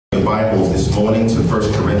Bibles this morning to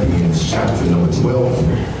 1 Corinthians chapter number 12.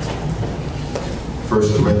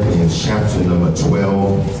 1 Corinthians chapter number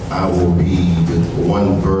 12. I will read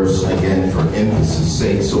one verse again for emphasis'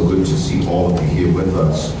 sake. So good to see all of you here with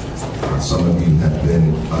us. Some of you have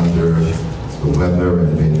been under the weather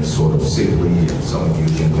and been sort of sickly, and some of you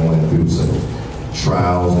have been going through some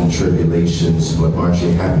trials and tribulations, but aren't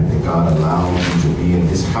you happy that God allowed you to be in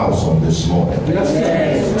his house on this morning?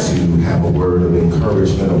 Yes. To have a word of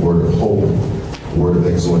encouragement, a word of hope, a word of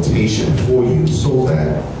exhortation for you so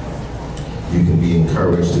that you can be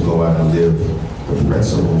encouraged to go out and live the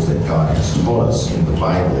principles that God has taught us in the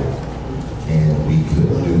Bible, and we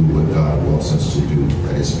could do what God wants us to do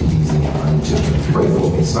that is pleasing unto him. Pray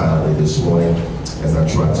for me silently this morning as I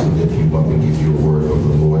try to lift you up and give you a word from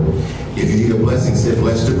the Lord. If you need a blessing, say,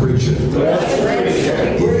 bless the preacher.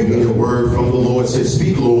 If you need a word from the Lord, say,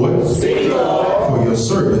 speak, Lord. Speak, Lord. For your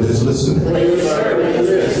servant is listening.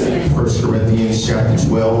 1 Corinthians chapter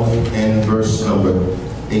 12 and verse number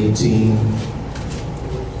 18.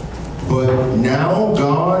 But now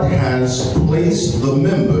God has placed the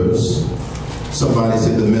members, somebody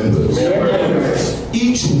said the members,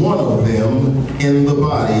 each one of them in the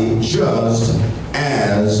body just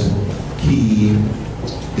as he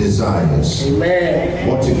desires. Amen. I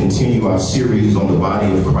want to continue our series on the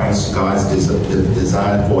body of Christ. God's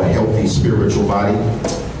design for a healthy spiritual body.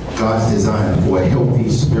 God's design for a healthy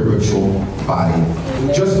spiritual body.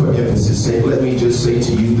 Just for emphasis' sake, let me just say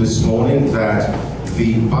to you this morning that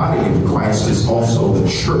the body of Christ is also the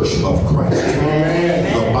church of Christ.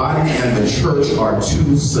 The body and the church are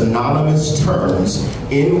two synonymous terms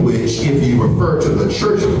in which, if you refer to the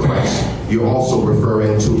church of Christ, you're also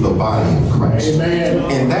referring to the body of Christ.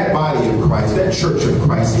 And that body of Christ, that church of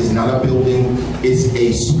Christ, is not a building, it's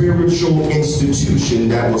a spiritual institution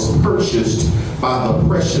that was purchased by the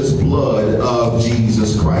precious blood of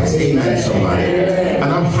Jesus Christ. Amen, somebody. And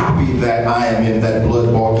I'm happy that I am in that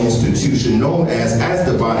blood-bought institution known as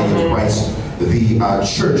the body of Christ, the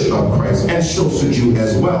church of Christ, and so should you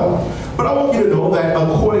as well. But I want you to know that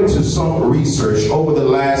according to some research over the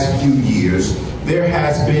last few years, there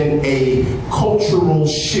has been a cultural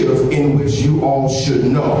shift in which you all should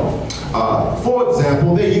know. For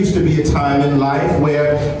example, there used to be a time in life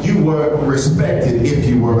where you were respected if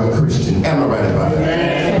you were a Christian. Am I right about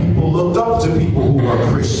that? People looked up to people who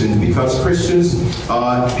were Christians because Christians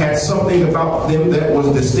had something about them that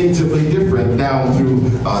was distinctively different down through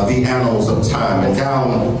the annals of time and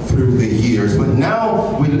down through the years. But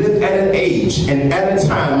now we live at an age and at a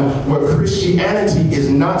time where Christianity is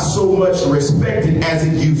not so much respected as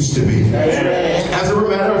it used to be. As a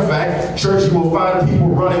matter of fact, church, you will find people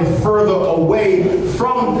running further away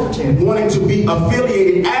from wanting to be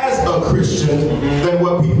affiliated as a Christian than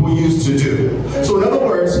what people used to do. So in other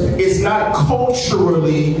words, it's not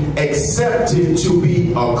culturally accepted to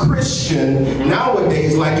be a Christian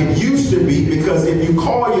nowadays like it used to be, because if you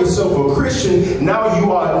call yourself a Christian, now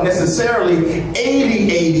you are necessarily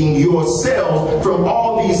alienating yourself from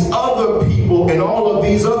all these other people and all of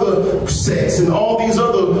these other sects and all these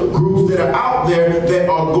other groups that are out there that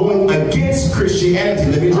are going against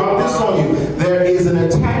Christianity. Let me drop this on you. There is an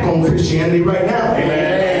attack on Christianity right now.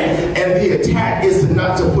 Amen. And the attack is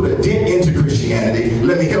not to put a dent into Christianity.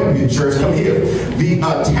 Let me help you, church. Come here. The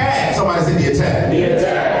attack, somebody said the attack. The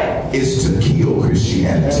attack is to kill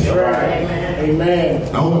Christianity. That's right.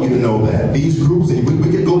 Amen. I want you to know that these groups, and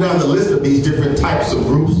we could go down the list of these different types of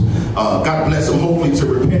groups. God bless them, hopefully to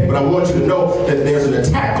repent. But I want you to know that there's an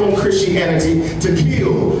attack on Christianity to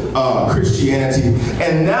kill Christianity.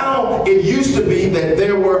 And now it used to be that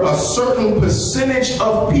there were a certain percentage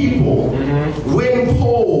of people, when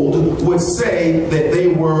polled, would say that they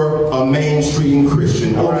were a mainstream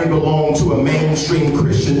Christian or they belonged to a mainstream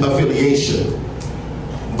Christian affiliation.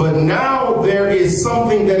 But now there is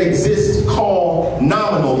something that exists called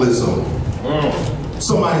nominalism.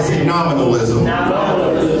 Somebody say nominalism.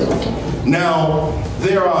 Nominalism. Now,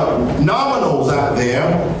 there are nominals out there.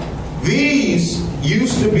 These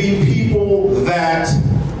used to be people that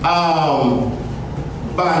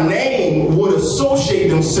by name would associate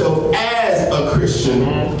themselves as a Christian,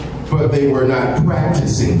 but they were not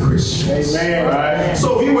practicing Christians. Amen. Right.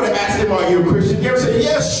 So if you were to ask them, are you a Christian? They would say,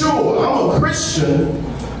 yes, sure, I'm a Christian.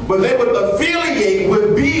 But they would affiliate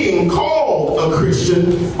with being called a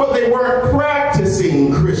Christian, but they weren't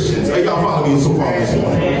practicing Christians. Are y'all following me so far this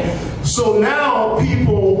morning? So now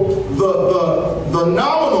people, the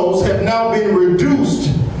nominals have now been reduced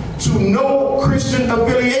to no Christian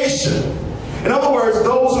affiliation. In other words,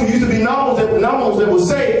 those who used to be nominals that would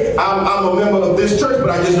say, I'm a member of this church,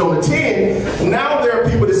 but I just don't attend. Now there are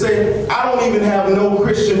people that say, I don't even have no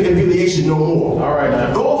Christian affiliation no more. All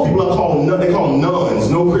right. Those people are call them nuns,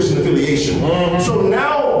 no Christian affiliation. So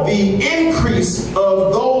now the increase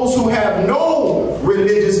of those who have no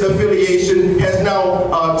religious affiliation has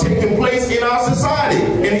now taken place in our society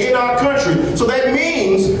and in our country. So that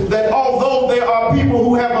means that although there are people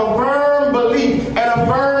who have a firm belief and a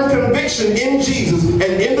firm conviction in Jesus and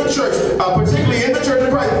in the church, particularly in the Church of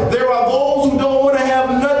Christ, there are those who don't want to have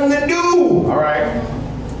nothing to do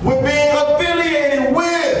with being affiliated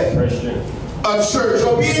with Christian. a church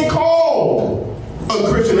or being called a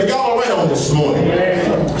Christian. And y'all are right on this morning.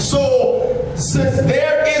 So since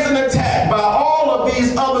there is an attack by all of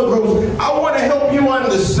these other groups, I want to help you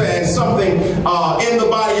understand something in the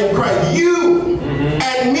body of Christ. You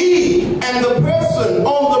and me and the person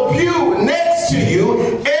on the pew next to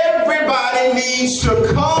you, everybody needs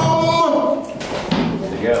to come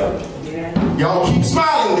together. Y'all keep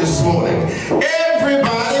smiling this morning.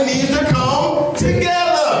 Everybody needs to come together.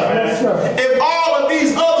 If all of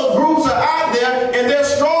these other groups are out there and they're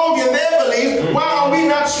strong in their beliefs, why are we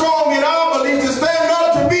not strong in our beliefs to stand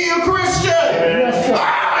up to be a Christian?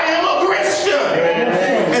 I am a Christian.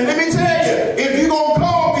 And let me tell you, if you're going to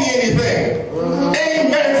call me anything,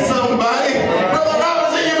 amen somebody, Brother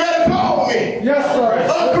Robinson, you better call me. Yes, sir.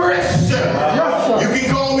 A Christian. Yes, sir. You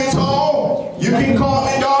can call me tall, you can call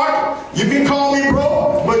me dark, you can call me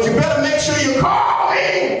broke, but you better make sure you call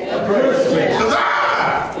me. Because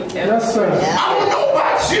yes, sir. I don't know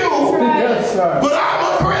about you, Yes, sir. but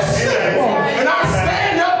I'm a Christian. And I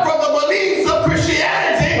stand up for the beliefs of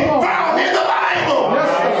Christianity found in the Bible.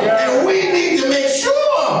 And we need to make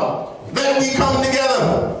sure that we come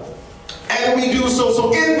together. And we do so.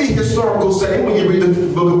 So in the historical setting, when you read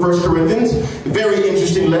the book of 1 Corinthians, very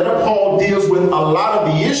interesting letter, Paul deals with a lot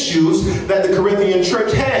of the issues that the Corinthian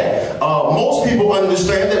church had. Most people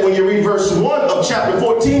understand that when you read verse 1 of chapter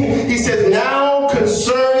 14, he says, now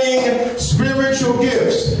concerning spiritual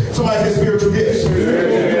gifts. Somebody say spiritual gifts.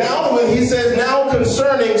 Now when he says now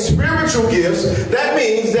concerning spiritual gifts, that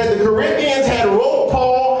means that the Corinthians had wrote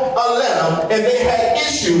Paul a letter and they had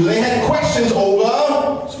issues, they had questions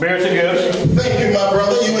over spiritual gifts. Thank you, my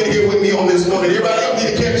brother. You in here with me on this morning. Everybody else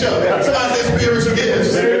need to catch up. Somebody say spiritual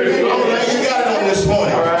gifts. All right, you got it on this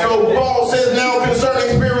morning. So Paul says now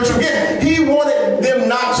concerning spiritual gifts, he wanted them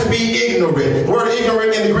not to be ignorant. The word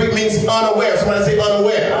ignorant in the Greek means unaware. Somebody say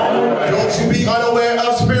unaware. Don't you be unaware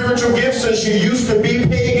of spiritual gifts since you used to be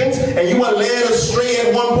pagans and you were led astray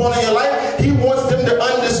at one point in your life. He wants them to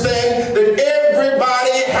understand that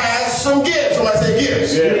everybody has some gifts. Somebody say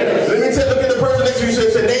gifts. Let me look at the person next to you.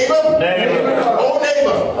 Say neighbor. Oh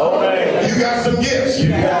neighbor. You got some gifts.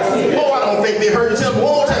 Oh, I don't think they heard you. Tell me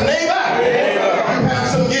one more time. Neighbor. You have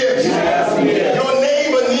some gifts. Your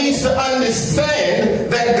neighbor needs to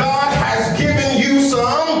understand that God has given you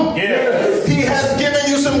some. He has given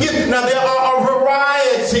you some gifts. Now there are a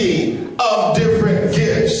variety of different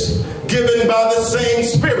gifts given by the same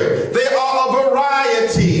Spirit. There are a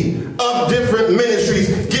variety of different ministries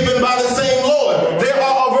given by the same Lord. There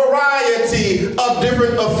are a variety of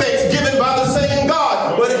different effects given by the same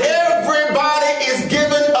God. But everybody is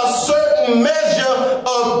given a certain measure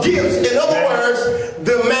of gifts. In other words,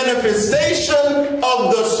 the manifestation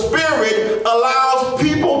of the Spirit allows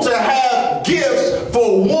people to have gifts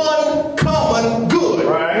for one common good.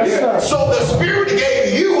 So the Spirit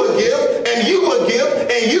gave you a gift, and you a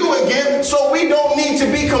gift, and you a gift, so we don't need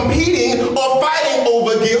to be competing or fighting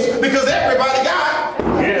over gifts because everybody got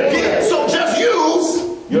gifts. So just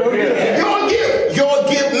use your gift. Your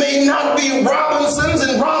gift may not be Robinson's,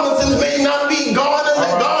 and Robinson's may not be Garner's,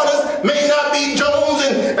 and Garner's may not be Jones,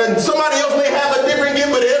 and somebody else may have a different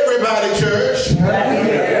gift, but everybody, church,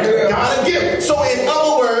 got a gift. So in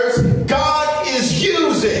other words, God is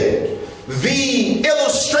using the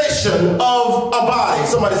illustration of a body.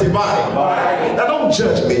 Somebody say body. Now don't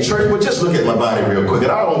judge me, church, but just look at my body real quick.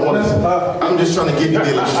 And I don't want to, I'm just trying to give you the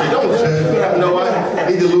illustration. Don't judge me. I know I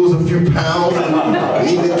need to lose a few pounds. I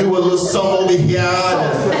need to do a little something over here,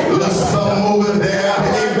 and a little something over there.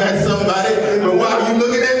 Amen, somebody. But while you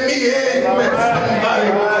looking at me, amen,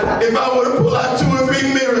 somebody, if I were to pull out 2 or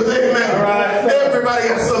 3 mirrors, amen, everybody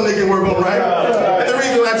has something they can work on, right? And the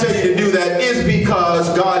reason I tell you to do that is because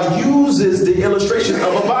God uses the illustration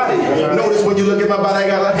of a body. Notice when you look at my body, I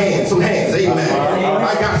got a hand, some hands, amen.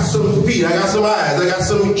 I got some feet, I got some eyes, I got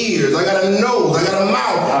some ears, I got a nose, I got a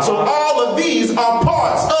mouth. So all of these are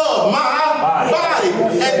parts of my body.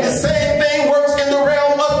 And the same thing works in the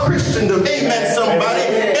realm of Christendom. Amen, somebody.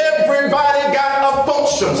 Everybody got a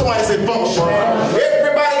function. Somebody say function.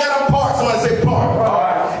 Everybody got a part. Somebody say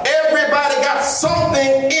part. Everybody got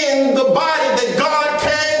something in the body that God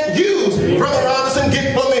can use. Brother Robinson,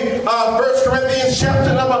 get for me 1 Corinthians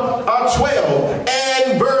chapter number 12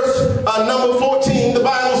 and verse Number 14, the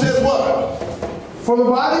Bible says what? For the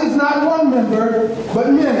body is not one member,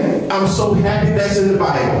 but many. I'm so happy that's in the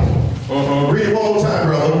Bible. Read it one more time,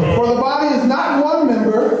 brother. For the body is not one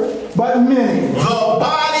member, but many. The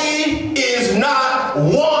body is not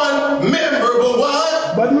one member, but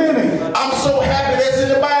what? But many. I'm so happy that's in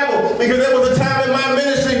the Bible, because there was a time in my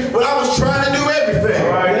ministry when I was trying to do everything.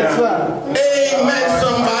 Yes, sir. Amen,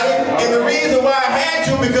 somebody. And the reason why I had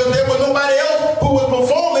to, because there was nobody else who was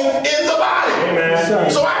performing in the body.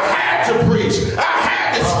 Amen. So I had to preach. I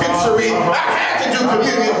had to scripture read. I had to do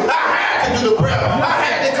communion. I had to do the prayer. I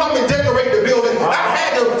had to come and decorate the building. I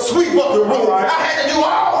had to sweep up the room. I had to do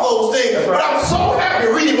all those things. But I'm so happy.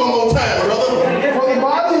 Read it one more time, brother. For the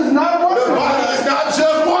body is not one The member, body is not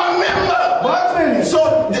just one member. but many.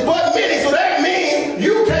 But many. So that means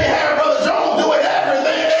you can't have Brother Jones doing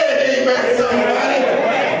everything. Amen, somebody.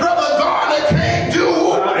 Brother Garner can't do,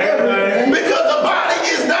 because the body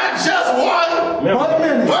is not just one, But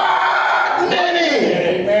many. but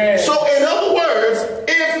many. So in other words,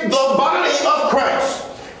 if the body of Christ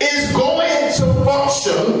is going to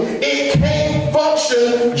function, it can't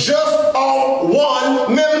function just on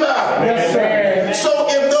one member. Yes, sir. So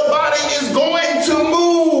if the body is going to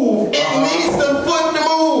move, it needs the foot to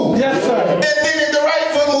move. Yes, sir. And then if the right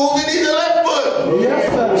foot moves, it needs the left foot. Yes,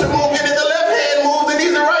 To sir. move, and if the left hand moves, it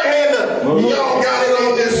needs the right hand to. Y'all got it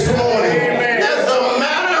on this morning. As a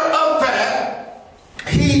matter of fact,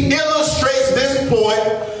 he illustrates this point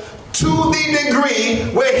to the degree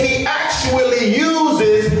where he actually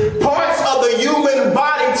uses parts of the human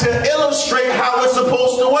body to illustrate how it's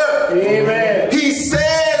supposed to work. Amen. He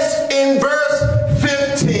says in verse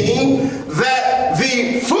 15 that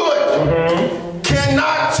the foot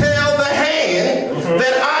cannot tell the hand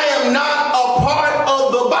that I am not a part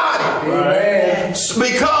of the body. Amen.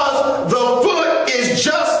 Because the foot is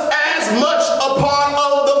just as much a part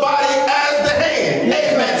of the body as the hand.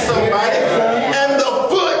 Amen, somebody. And the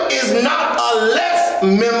foot is not a less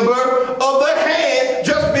member of the hand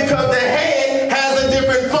just because the hand has a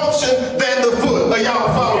different function than the foot. Are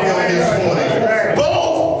y'all following me on this morning?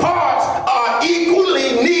 Both parts are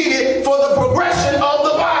equally needed for the progression of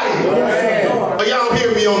the body. Are y'all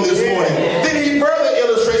hearing me on this morning? Then he further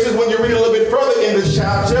illustrates this. When you read a little bit further in this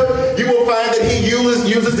chapter, you will find that he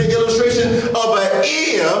uses the illustration of an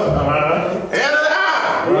ear and an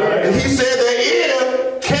eye. And he said the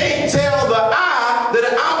ear can't tell the eye that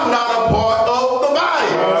I'm not a part of the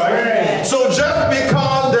body. So just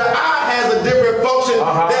because the eye has a different function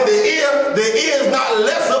than the ear is not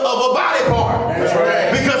lesser of a body part.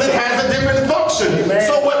 Because it has a different function.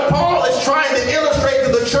 So what Paul is trying to illustrate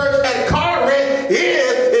to the church at Corinth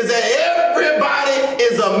is that everybody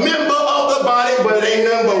is a member of the body, but they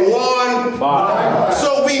number one.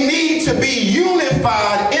 So we need to be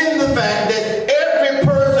unified in the fact that every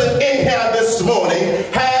person in here this morning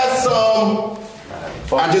has some.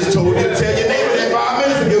 I just told you to tell your neighbor that 5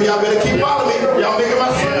 minutes ago. Y'all better keep following me. Y'all making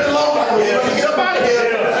my sermon long. We're going to get up out of here.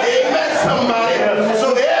 Amen, somebody.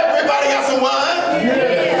 So everybody got some wine?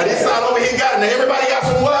 Yeah. This side over here got it. Now everybody got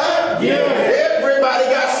some wine? Yeah. Everybody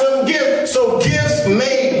got some gifts. So gifts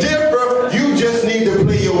may differ. You just need to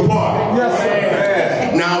play your part. Yes,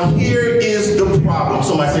 sir. Now here is the problem.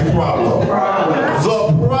 Somebody say problem.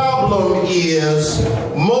 The problem is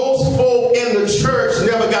most folk in the church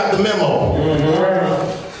never got the memo.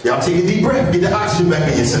 Y'all take a deep breath. Get the oxygen back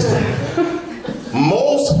in your system.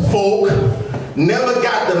 Most folk never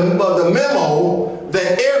got the memo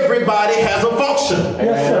that everybody has a function.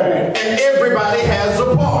 Yes, sir. And everybody has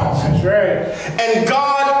a part. That's right. And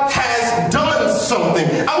God has done something.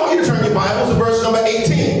 I want you to turn your Bibles to verse number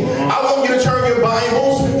 18. I want you to turn your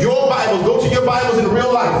Bibles, go to your Bibles in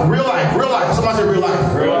real life. Real life, real life. Somebody say real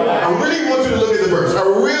life. Real life. I really want you to look at the verse. I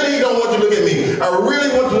really don't want you to look at me. I really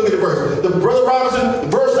want you to look at the verse. The Brother Robinson,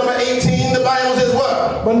 verse number 18, the Bible says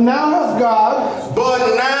what? But now has God.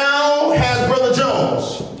 But now has Brother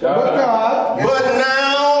Jones. But God. But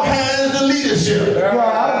now has the leadership.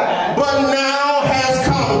 God. But now has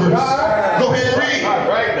Congress. Go ahead and read.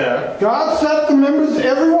 Right now. God set the members,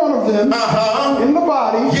 every one of them, in the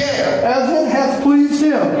body, as it has pleased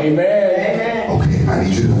Him. Amen. Okay, I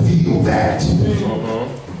need you to feel that.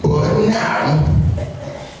 But now,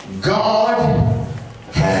 God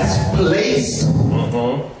has placed,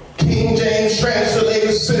 King James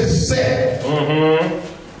translator said,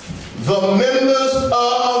 the members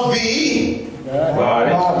of the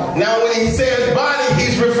Body. Now when he says body,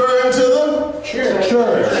 he's referring to the Church.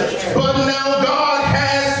 But now God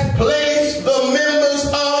has placed the members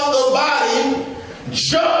of the body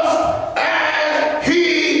just as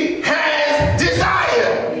he has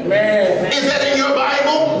desired. Amen. Is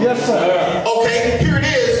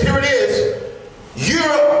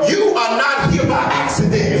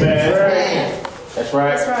That's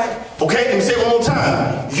right. That's right. Okay, let me say it one more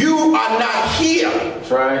time. You are not here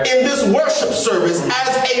in this worship service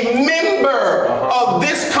as a member of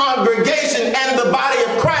this congregation and the body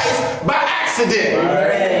of Christ by accident.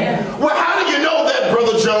 Well, how do you know that,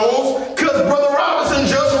 Brother Jones? Because Brother Robinson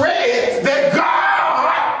just read that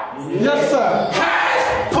God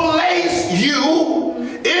has placed you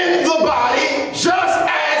in the body just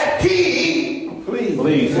as He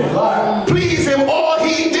please Him or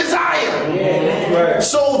He desired.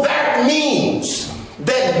 So that means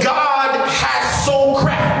that God has so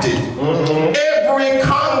crafted every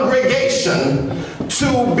congregation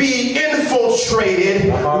to be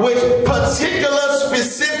infiltrated with particular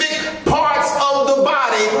specific parts of the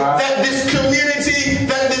body that this community,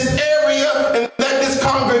 that this area, and that this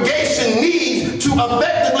congregation needs to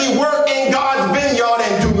effectively work in God's vineyard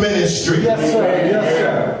and do ministry. Yes, sir. Yes,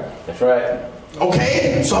 sir. That's right.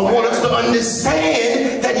 Okay, so I want us to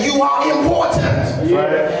understand that you are important.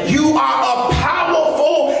 You are a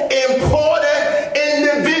powerful, important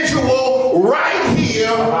individual right here,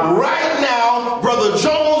 right now. Brother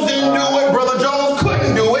Jones didn't do it. Brother Jones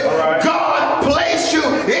couldn't do it. God placed you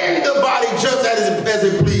in the body just as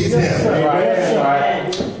it pleased Him.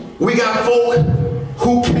 We got folk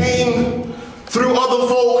who came through other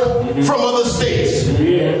folk from other states.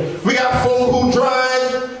 We got folk who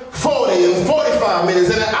drive 40 and 45 minutes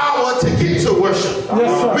and an hour to get to worship.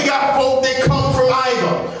 We got folk that come from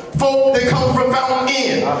Ivor, folk that come from Fountain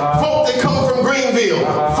Inn, folk that come from Greenville,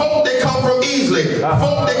 folk that come from Easley,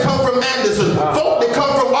 folk that come from Anderson, folk that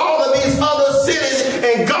come from all of these other cities,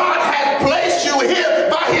 and God has placed you here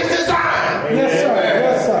by His design. Yes, sir.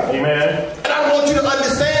 Yes, sir. Amen. And I want you to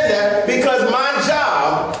understand that, because my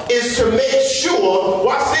job is to make sure,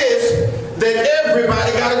 watch this, that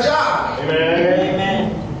everybody got a job.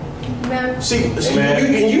 Amen. See,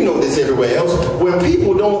 you know this everywhere else. When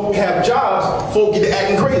people don't have jobs, folk get to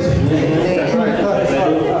acting crazy.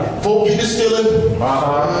 Folk get to stealing.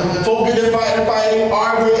 Folk get to fighting,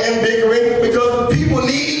 arguing, and bickering, because people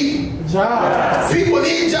need jobs. People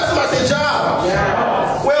need jobs. Somebody say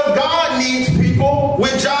jobs. Well, God needs people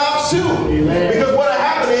with jobs too. Because what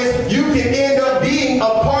happens is you can end up being a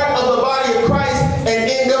part of the body of Christ and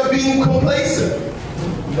end up being complacent.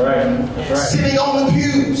 Sitting on the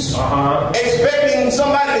pews, expecting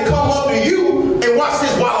somebody to come up to you and watch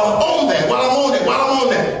this while I'm on that, while I'm on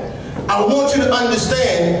that. I want you to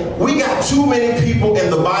understand, we got too many people in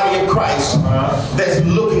the body of Christ that's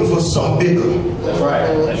looking for some bigger. That's right.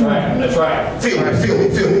 Feel me.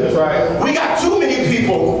 That's right. We got too many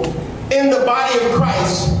people in the body of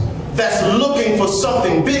Christ that's looking for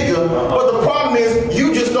something bigger, but the problem is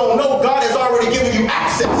you just don't know God has already given you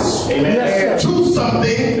access to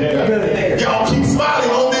something. Y'all keep smiling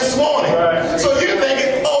on this morning. So you're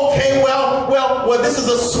thinking, okay, well, this is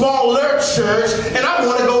a smaller church, and I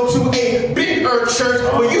want to go to a bigger church.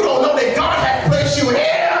 But you don't know that God has placed you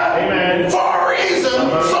here for a reason,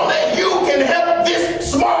 so that you can help this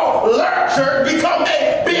smaller church become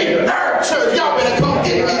a bigger church. Y'all better come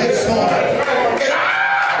get me this morning. And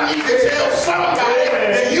I need to tell somebody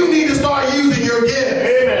that you need to start using your gift.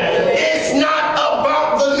 It's not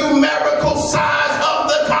about the numerical size of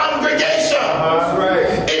the congregation.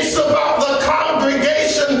 It's about the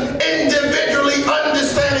congregation individually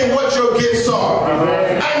understanding what your gifts are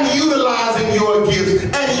and utilizing your gifts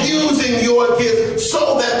and using your gifts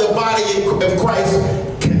so that the body of Christ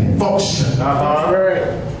can function.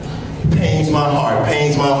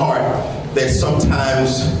 Pains my heart that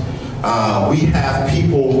sometimes we have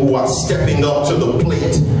people who are stepping up to the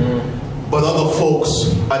plate, but other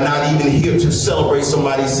folks are not even here to celebrate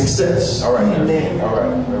somebody's success. All right.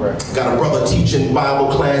 Got a brother teaching Bible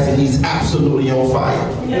class and he's absolutely on fire.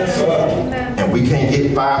 And we can't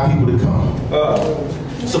get 5 people to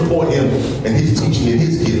come. Support him and his teaching and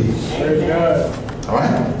his giving. All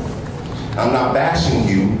right? I'm not bashing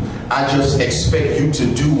you. I just expect you to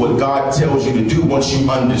do what God tells you to do once you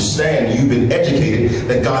understand, you've been educated,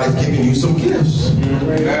 that God has given you some gifts.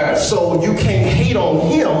 So you can't hate on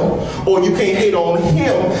him, or you can't hate on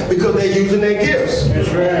him because they're using their gifts.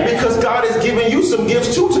 Because God has given you some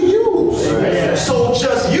gifts too to use. So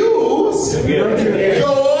just use your gifts.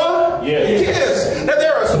 Now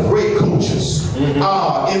there are some great coaches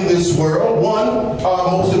in this world. One,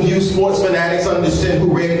 most of you sports fanatics understand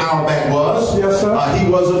who Red Auerbach was. Yes, sir. He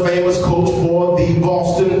was a famous coach for the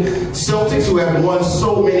Boston Celtics, who have won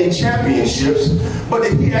so many championships. But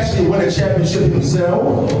did he actually win a championship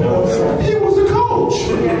himself? He was a coach.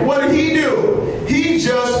 What did he do? He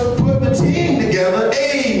just put the team together.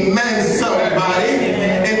 Amen, somebody.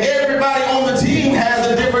 And everybody on the team has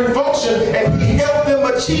a different function, and he helped them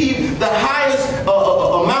achieve the highest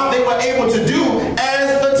amount they were able to do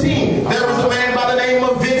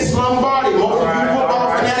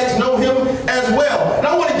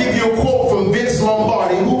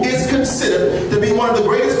one of the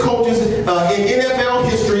greatest coaches in NFL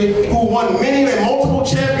history who won many and multiple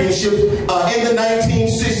championships in the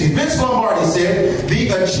 1960s. Vince Lombardi said, the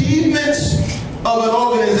achievements of an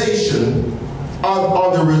organization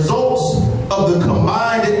are the results of the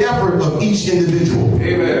combined effort of each individual.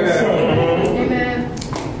 Amen.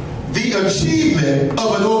 The achievement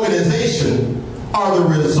of an organization are the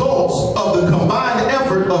results of the combined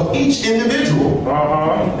effort of each individual.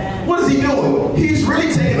 What is he doing? He's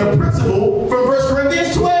really taking a principle from 1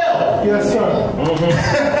 Corinthians 12. Yes, sir.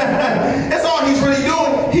 That's all he's really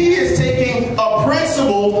doing. He is taking a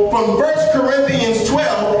principle from 1 Corinthians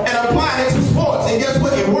 12 and applying it to sports. And guess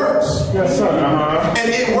what? It works. Yes, sir. And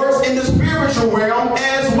it works in the spiritual realm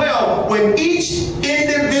as well. When each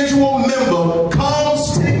individual member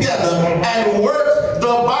comes together and works, the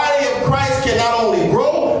body of Christ can not only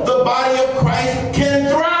grow, the body of Christ can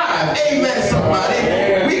thrive. Amen, somebody.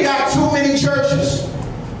 We got too many churches,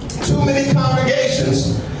 too many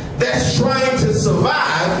congregations that's trying to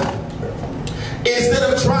survive instead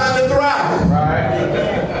of trying to thrive.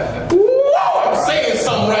 Whoa, I'm saying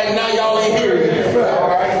something right now, y'all ain't hearing it.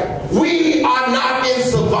 We are not in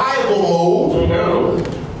survival mode.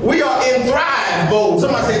 We are in thrive mode.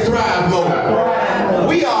 Somebody say thrive mode.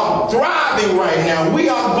 We are thriving right now. We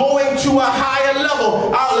are going to a higher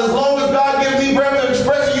level. As long as God gives me breath to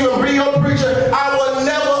express to you and be your preacher, I will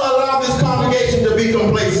never allow this congregation to be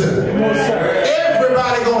complacent.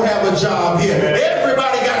 Everybody gonna have a job here.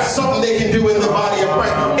 Everybody got something they can do in the body of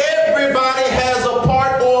Christ. Everybody has a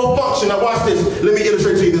part or a function. Now watch this. Let me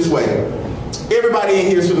illustrate to you this way. Everybody in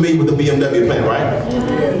here is familiar with the BMW plan, right?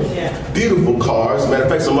 Yeah. Beautiful cars. Matter of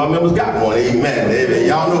fact, some of my members got one. Amen.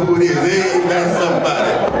 Y'all know who it is. Amen.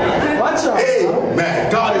 Somebody. Watch out. Amen.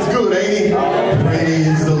 God is good, ain't he?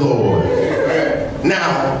 Praise the Lord.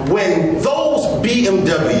 Now, when those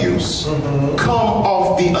BMWs come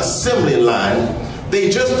off the assembly line, they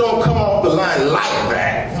just don't come off the line like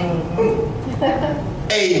that.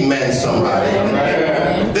 Amen, somebody.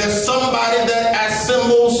 There's somebody that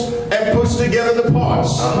assembles and puts together the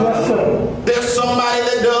parts. There's somebody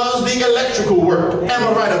that does the electrical work. Am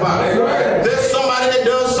I right about it? There's somebody that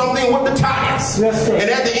does something with the tires. And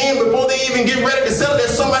at the end, before they even get ready to sell it,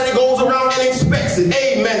 there's somebody that goes around and inspects it.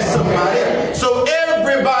 Amen, somebody. So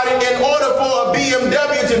everybody, in order for a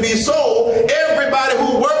BMW to be sold, everybody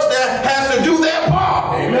who works there has to do their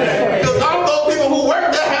part. Because all those people who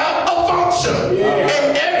work there have a function.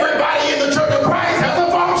 And everybody in the Church of Christ has a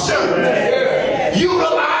function.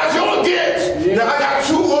 Utilize your gifts. Now I got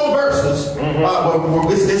two more verses.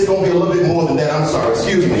 It's going to be a little bit more than that. I'm sorry.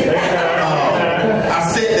 Excuse me.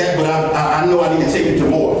 I said that, but I know I need to take it to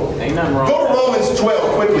more. Ain't nothing wrong. Go to Romans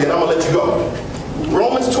 12 quickly, and I'm gonna let you go.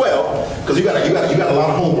 Romans 12, because you got a lot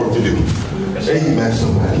of homework to do. Amen.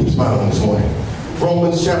 Somebody keep smiling this morning.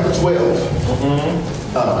 Romans chapter 12,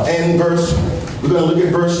 and we're gonna look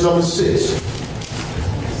at verse number 6.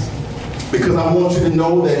 Because I want you to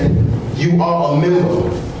know that you are a member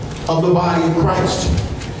of the body of Christ.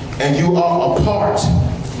 And you are a part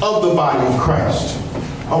of the body of Christ.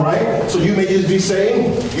 All right? So you may just be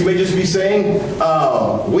saying,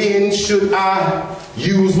 when should I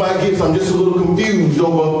use my gifts? I'm just a little confused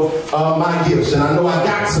over my gifts. And I know I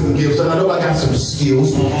got some gifts, and I know I got some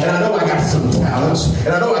skills, and I know I got some talents,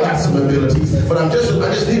 and I know I got some abilities, but I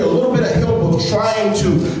just need a little bit of help of trying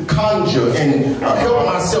to conjure and help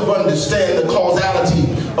myself understand the causality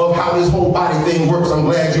of how this whole body thing works. I'm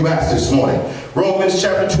glad you asked this morning. Romans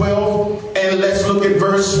chapter 12, and let's look at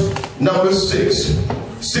verse number 6.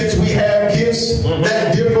 Since we have gifts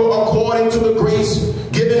that differ according to the grace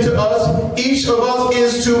given to us, each of us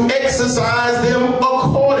is to exercise them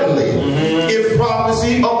accordingly. If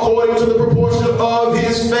prophecy, according to the proportion of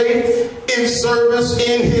his faith, if service,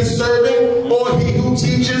 in his serving, or he who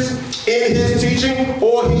teaches, in his teaching,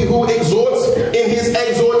 or he who exhorts, in his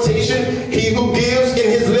exhortation, he who gives, in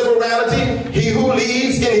his liberality, he who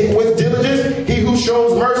leads with diligence, he who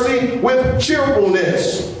shows mercy with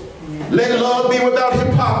cheerfulness. Let love be without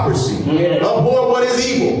hypocrisy. Abhor what is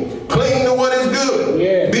evil. Cling to what is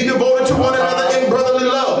good. Be devoted to one another in brotherly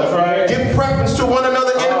love. Give preference to one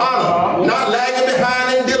another in honor. Not lagging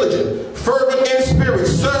behind in diligence. Fervent in spirit.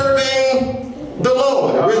 Serving the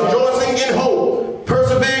Lord. Rejoicing in hope.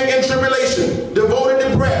 Persevering in tribulation. Devoted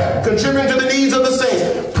to prayer. Contributing to the needs of the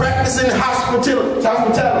saints. Practicing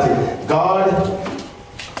hospitality. God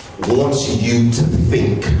wants you to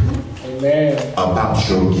think about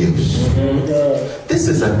your gifts. This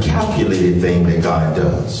is a calculated thing that God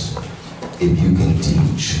does. If you can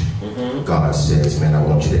teach, God says, man, I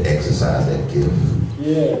want you to exercise that gift.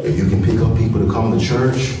 If you can pick up people to come to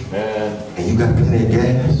church and you got plenty of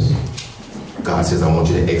gas, God says, I want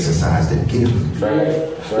you to exercise that gift.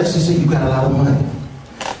 Let's just say you got a lot of money.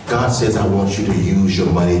 God says, I want you to use your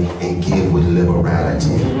money and give with liberality.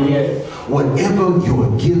 Whatever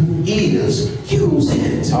your gift is, use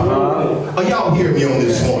it. Are y'all hearing me on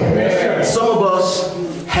this morning? Some of us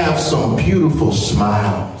have some beautiful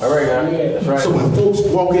smiles. So when folks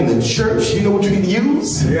walk in the church, you know what you need to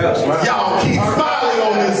use? Y'all keep smiling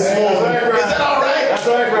on this morning. Is that all right?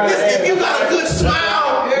 If you got a good smile,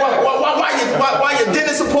 why your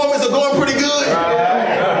dentist appointments are going pretty good,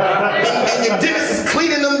 and your dentist is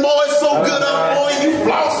cleaning them boys so good up for you,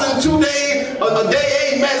 flossing 2 days a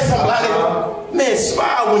day, amen, somebody. Man,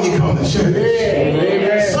 smile when you come to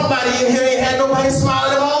church. Somebody in here ain't had nobody smile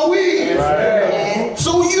at them all week.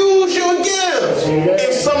 So use your gifts.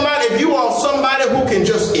 If you are somebody who can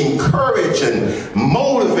just encourage and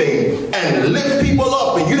motivate and lift people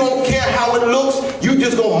up, and you don't care how it looks, you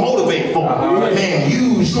just gonna motivate folks. Man,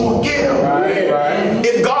 use your gift.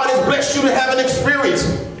 If God has blessed you to have an experience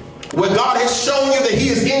where God has shown you that He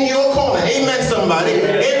is in your corner, amen, somebody.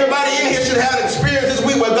 Everybody in here should have an experience this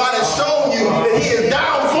week where God has shown you that He is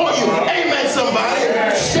down for you, amen, somebody.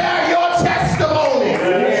 Share your testimony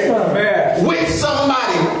with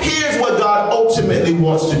somebody. Here's what God ultimately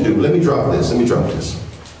wants to do. Let me drop this.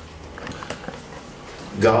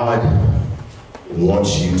 God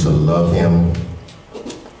wants you to love Him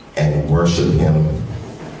and worship Him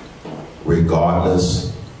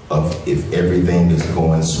regardless of if everything is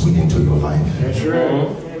going sweet into your life. That's right.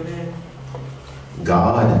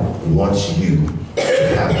 God wants you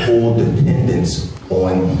to have full dependence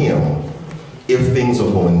on Him if things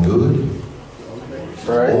are going good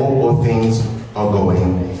or things are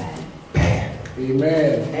going bad.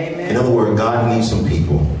 Amen. In other words, God needs some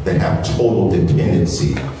people that have total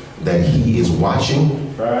dependency, that He is watching,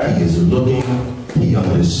 He is looking, He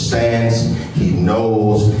understands, He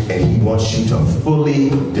knows, and He wants you to fully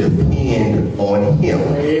depend on Him.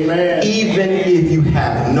 Amen. Even if you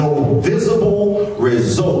have no visible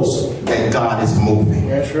results that God is moving.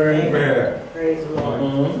 That's right. Amen. Praise the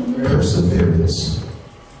Lord. Perseverance.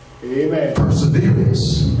 Amen.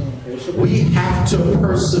 Perseverance. We have to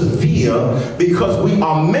persevere because we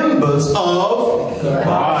are members of the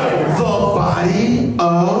body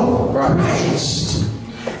of Christ.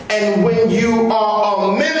 And when you are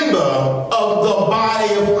a member of the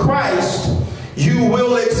body of Christ, you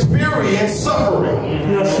will experience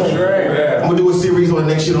suffering. That's right. I'm going to do a series on it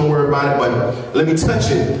next year, don't worry about it, but let me touch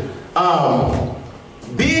it.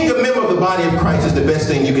 Being a member of the body of Christ is the best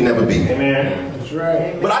thing you can ever be. Amen. That's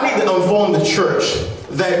right. But I need to inform the church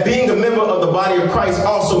that being a member of the body of Christ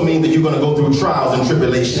also means that you're going to go through trials and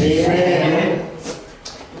tribulations. Amen.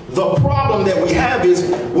 The problem that we have is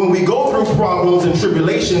when we go through problems and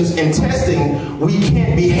tribulations and testing, we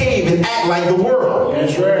can't behave and act like the world.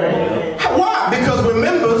 That's right. Why? Because we're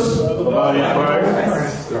members of the body of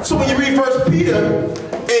Christ. So when you read 1 Peter,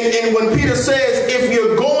 and when Peter says, if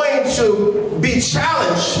you're going to be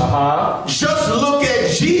challenged, just look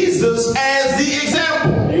at Jesus as the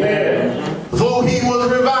example. Yeah. Though He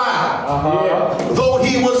was reviled, though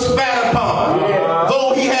He was spat upon,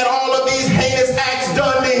 though He had all of these heinous acts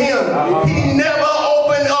done to Him, He never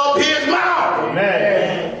opened up His mouth.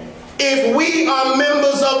 Amen. If we are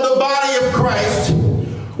members of the body of Christ,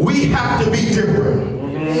 we have to be different.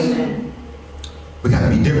 We got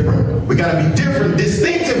to be different. We got to be different,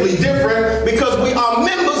 distinctively different, because we are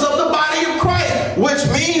members of the body of Christ, which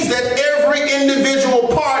means that every individual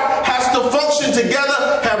part has to function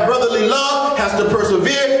together, have brotherly love, has to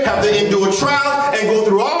persevere, have to endure trials, and go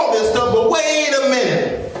through all this stuff. But wait a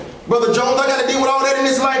minute. Brother Jones, I got to deal with all that in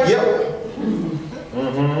this life? Yep.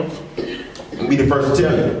 I'll be the first to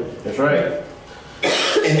tell you. That's right.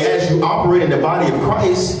 And as you operate in the body of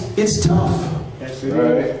Christ, it's tough. That's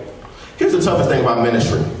right. Here's the toughest thing about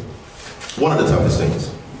ministry. One of the toughest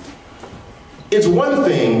things. It's one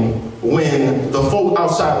thing when the folk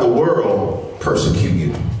outside the world persecute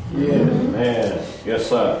you. Yeah. Man. Yes,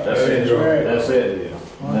 sir. That's it. Right. That's it. Yeah.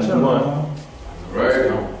 That's the one.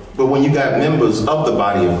 Right. But when you got members of the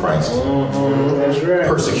body of Christ That's right.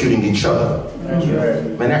 persecuting each other, that's right.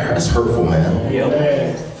 Man, that's hurtful, man.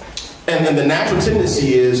 Yep. And the natural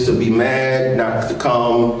tendency is to be mad, not to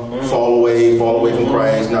come, fall away from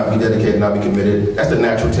Christ, not be dedicated, not be committed. That's the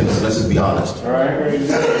natural tendency. Let's just be honest. All right.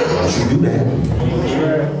 Once you do that,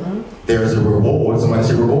 there is a reward. Somebody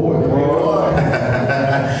say reward.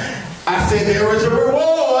 I said there is a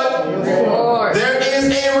reward. There is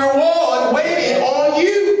a reward waiting on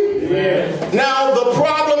you. Yeah. Now, the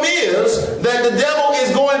problem is that the devil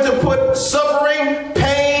is going to put suffering,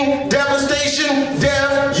 pain, devastation,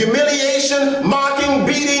 death, humiliation, mocking,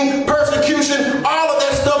 beating, persecution, all of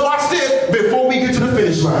that stuff, watch this, before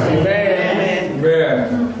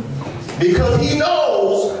Because he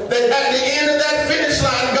knows that at the end of that finish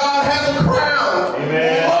line, God has a crown.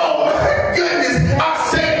 Amen. Oh my goodness. I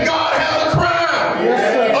said God has a crown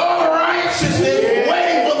of righteousness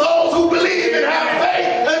waiting for those who believe and have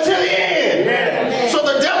faith until the end. So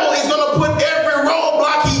the devil is going to put every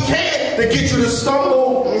roadblock he can to get you to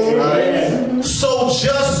stumble. So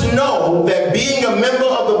just know that being a member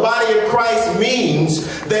of the body of Christ means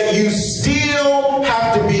that you still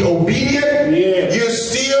have to be obedient. You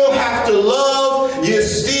still have to love. You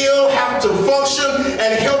still have to function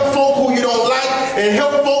and help folk who you don't like and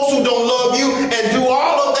help folks who don't love you and do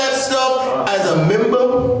all of that stuff as a member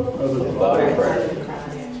of the body of Christ.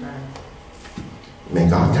 Man,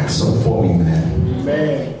 God got something for me,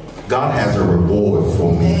 man. God has a reward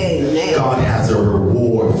for me. God has a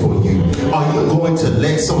reward for you. Are you going to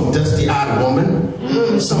let some dusty-eyed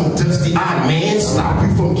woman, some dusty-eyed man stop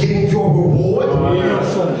you from getting your reward?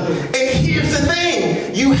 And here's the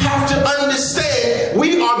thing. You have to understand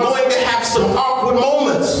we are going to have some awkward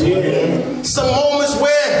moments. Some moments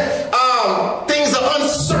where things are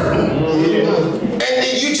uncertain.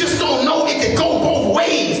 And you just don't know it can go both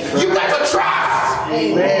ways. You got to trust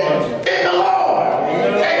in the Lord.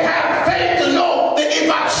 And have faith to know that if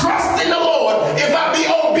I trust in the Lord, if I be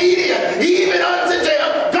obedient, even unto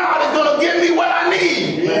death, God is going to give me what I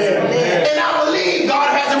need. And I believe God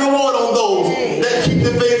has a reward on those that keep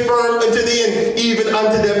the faith firm unto the end, even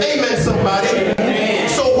unto them. Amen, somebody.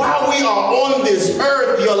 So while we are on this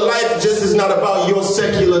earth, your life just is not about your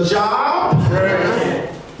secular job.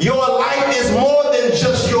 Your life is more than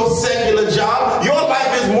just your secular job. Your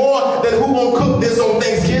life is more than who gonna cook this on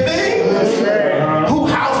Thanksgiving. Who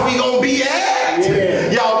house we gonna be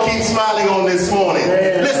at? Y'all keep smiling on this morning.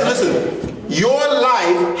 Listen. Your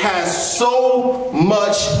life has so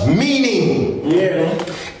much meaning.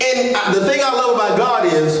 And the thing I love about God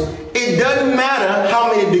is it doesn't matter how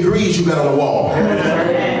many degrees you got on the wall.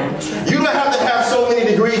 You don't have to have so many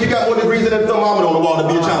degrees. You got more degrees than a thermometer on the wall to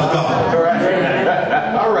be a child of God.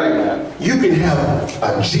 All right. You can have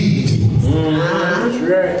a GED.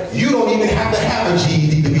 You don't even have to have a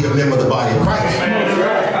GED to be a member of the body of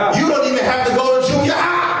Christ. You don't even have to go to junior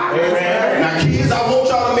high. Now, kids, I want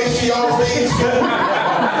y'all to make sure y'all stay in school.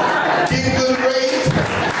 Get good grades.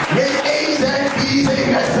 Make A's and B's.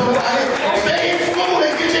 Amen, somebody. Stay in school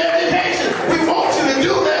and get your education. We want you to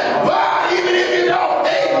do that. But even if you don't,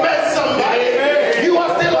 amen, somebody. You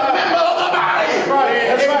are still a member of the body.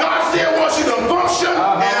 And God still wants you to function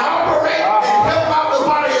and operate and help out the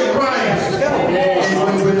body of Christ.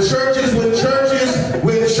 And when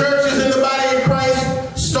churches in the body of Christ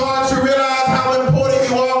start to realize how important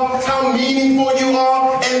you are, how meaningful you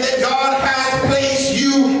are, and that God has placed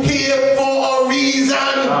you here for a reason,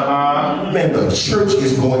 man, the church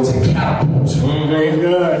is going to catapult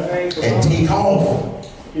and take off.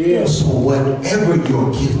 So whatever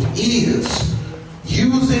your gift is,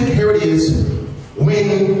 use it. Here it is.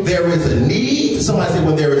 When there is a need, somebody say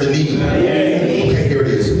when there is a need. Okay, here it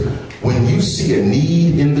is. When you see a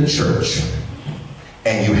need in the church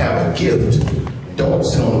and you have a gift, don't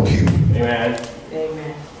sit on the pew. Amen.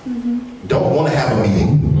 Don't want to have a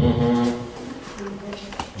meeting.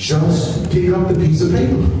 Just pick up the piece of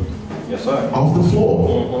paper. Yes, sir. Off the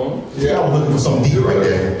floor. Yeah, I was looking for something deep right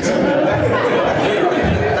there.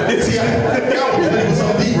 See, I was looking for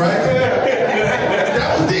something deep, right?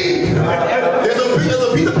 That was deep. There's a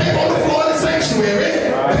piece of paper on the floor in the sanctuary.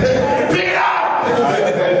 Pick it up.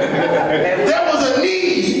 There was a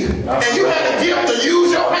need, and you had a gift to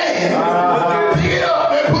use your hand. Pick it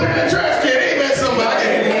up and put it in the trash can. Amen, somebody.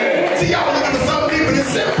 See, y'all looking for something deep and it's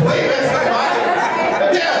simple. Amen, somebody.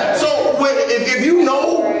 Yeah, so if you know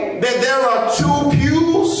that there are 2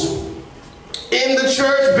 pews in the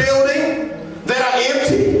church building that are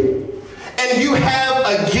empty, and you have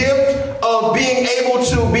a gift of being able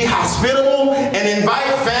to be hospitable and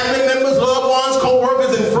invite family members, loved ones,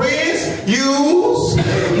 co-workers, and friends, use.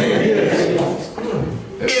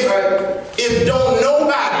 If don't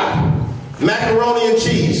nobody, macaroni and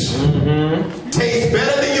cheese tastes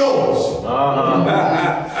better than yours.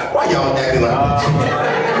 Why y'all acting like that?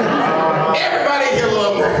 Everybody here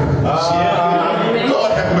love macaroni.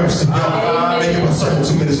 Lord have mercy. Make it a certain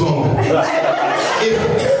 2 minutes longer.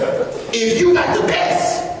 If you got the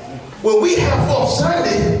best, when we have 4th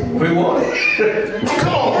Sunday, we want it.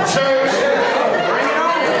 Come on, church. Bring it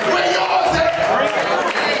on. Where yours at?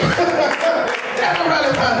 Everybody,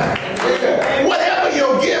 whatever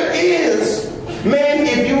your gift is, man,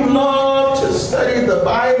 if you love to study the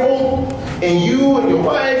Bible, and you and your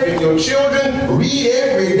wife and your children read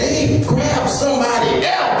every day, grab somebody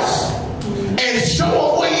else and show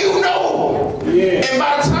them what you know. And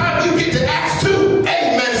by the time you get to Acts 2,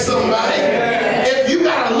 amen, somebody,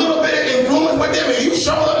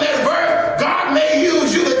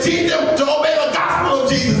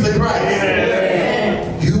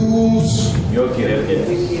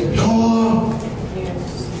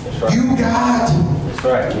 right. You got That's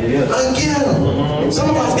right. It is. a gift. Some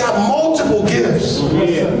of us got multiple gifts.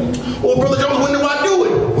 Well, Brother Jones, when do I do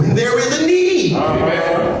it? When there is a need.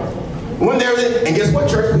 When there is, and guess what,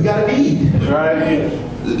 church? We got a need. That's right.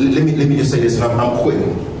 Let me just say this, and I'm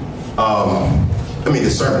quitting. The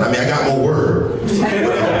sermon. I got more word.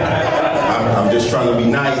 I'm just trying to be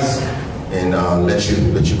nice and let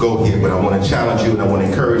you go here. But I want to challenge you, and I want to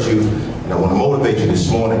encourage you, and I want to motivate you this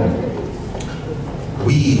morning.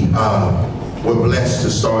 We were blessed to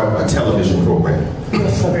start a television program.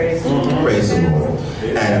 Praise the Lord.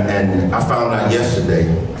 And I found out yesterday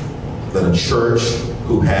that a church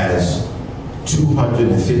who has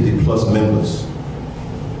 250 plus members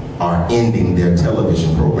are ending their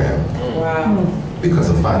television program because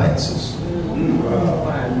of finances.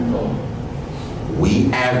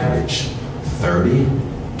 We average 30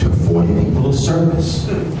 to 40 people of service,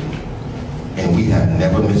 and we have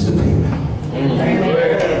never missed a payment.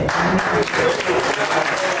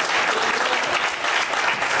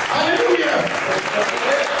 Hallelujah!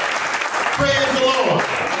 Praise the Lord.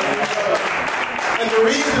 And the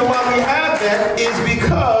reason why we have that is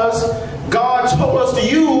because God told us to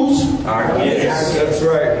use our gifts. That's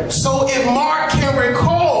right. So if Mark can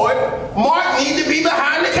record, Mark needs to be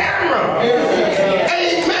behind the camera.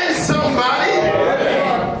 Amen, somebody.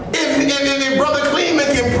 If Brother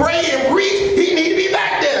Cleveland can pray and preach, he needs to be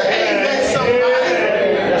back there. Amen, somebody.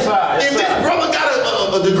 If this brother got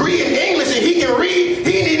a degree in English and he can read,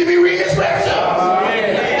 he needs to be reading the scripture.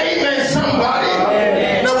 Amen, somebody.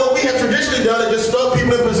 Now what we have traditionally done is just stuck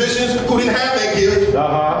people in positions who didn't have that gift.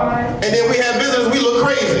 And then we have visitors, we look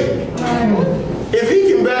crazy. If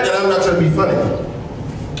he can back, and I'm not trying to be funny,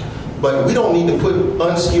 but we don't need to put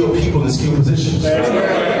unskilled people in skilled positions. That's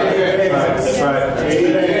right.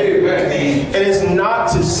 And it's not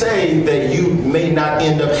to say that you may not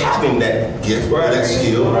end up having that gift or that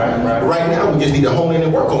skill. Right now, we just need to hone in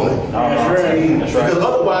and work on it. Because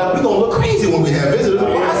otherwise, we're going to look crazy when we have visitors.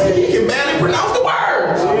 Why? He can barely pronounce the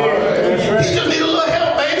words. He just need a little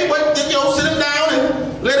help, baby. But sit him down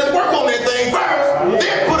and let him work on that thing first.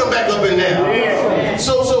 Then put him back up in there.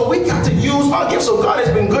 So we got to use our gifts. So God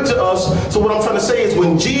has been good to us. So what I'm trying to say is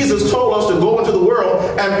when Jesus told us to go into the world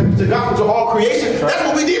and preach the gospel to all creation, that's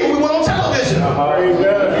what we did when we went on television.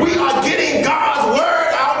 We are getting God's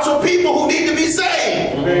word out to people who need to be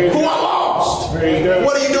saved, who are lost.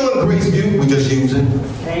 What are you doing, Graceview? We just use it.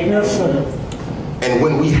 And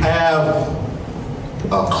when we have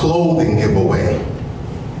a clothing giveaway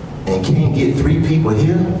and can't get 3 people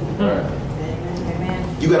here,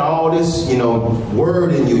 you got all this,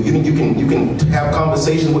 word in you. You can have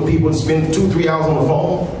conversations with people and spend 2-3 hours on the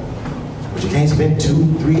phone, but you can't spend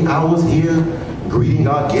 2-3 hours here greeting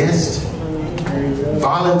our guests,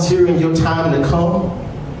 volunteering your time to come,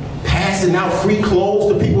 passing out free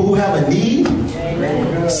clothes to people who have a need.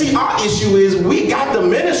 See, our issue is we got the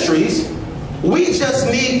ministries. We just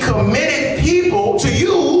need committed people to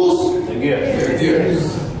use the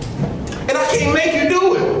gifts. And I can't make you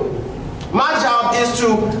do it. My job is to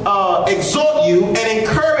exhort you and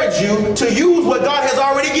encourage you to use what God has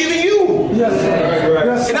already given you.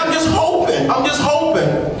 And I'm just hoping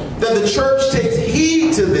that the church takes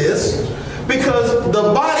heed to this, because the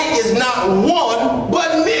body is not one,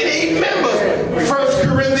 but many members. 1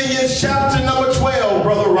 Corinthians chapter number 12,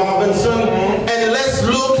 Brother Robinson. And let's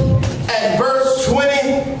look at verse 20.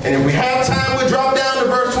 And if we have time, we'll drop down to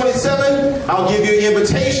verse 27. I'll give you an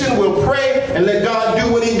invitation. We'll pray and let God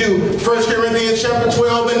do what he do. 1 Corinthians chapter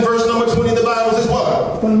 12 and verse number 20, the Bible says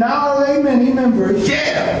what? But now are they many members,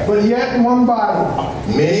 but yet one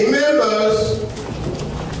body. Many members,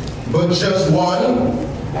 but just one.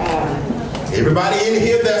 Everybody in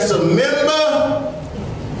here that's a member,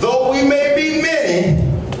 though we may be many,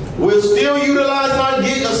 we're still utilizing our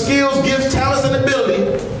skills, gifts, talents, and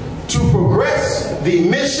ability to progress the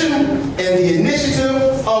mission and the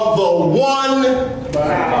initiative of the one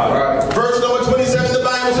body. Verse number 27, the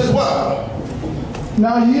Bible says what?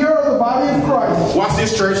 Now ye are the body of Christ. Watch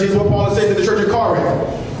this, church. Here's what Paul is saying to the church of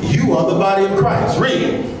Corinth. You are the body of Christ.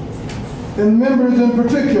 Read. And members in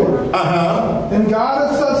particular. And God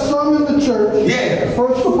has set some in the church.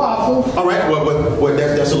 First apostles. All right. Well,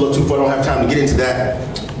 that's a little too far. I don't have time to get into that.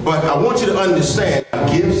 But I want you to understand my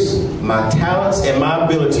gifts, my talents, and my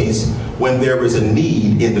abilities when there is a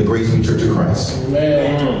need in the Graceview Church of Christ.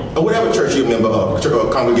 Amen. Or whatever church you're a member of, or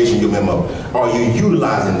congregation you're a member of. Are you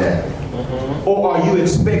utilizing that? Or are you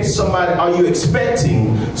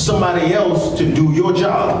expecting somebody else to do your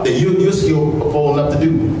job that you're skillful enough to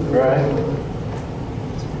do? Right.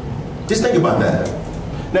 Just think about that.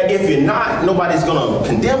 Now, if you're not, nobody's going to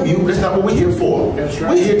condemn you. That's not what we're here for. That's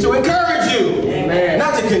right. We're here to encourage you. Amen.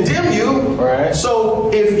 Not to condemn you. Right. So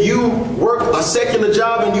if you work a secular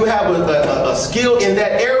job and you have a skill in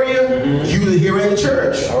that area, you here in the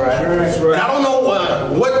church. All right. And I don't know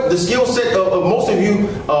what the skill set of most of you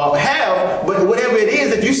have, but whatever it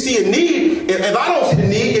is, if you see a need, if I don't see the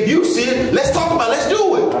need, if you see it, let's talk about it. Let's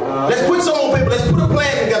do it. Let's put some on paper. Let's put a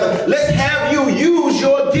plan together. Let's have you use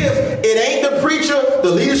your gift. It ain't the preacher,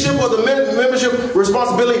 the leadership, or the membership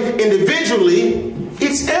responsibility individually.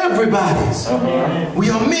 It's everybody's. We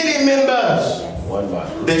are many members.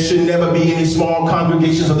 There should never be any small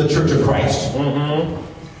congregations of the Church of Christ.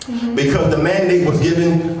 Because the mandate was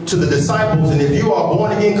given to the disciples, and if you are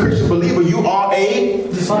born again Christian believer, you are a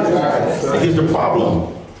disciple. And here's the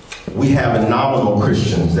problem. We have nominal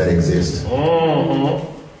Christians that exist.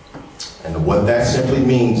 And what that simply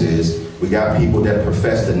means is we got people that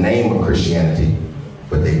profess the name of Christianity,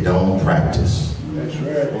 but they don't practice. That's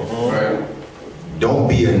right. Don't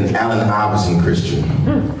be an Allen Iverson Christian.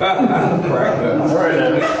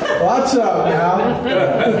 Watch out now.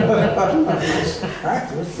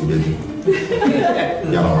 Practice.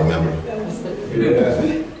 Y'all don't remember?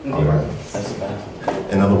 All right.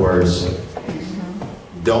 In other words,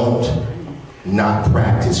 don't not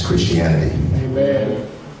practice Christianity. Amen.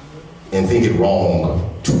 And think it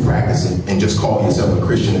wrong to practice it and just call yourself a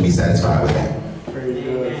Christian and be satisfied with that. Very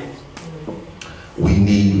good. We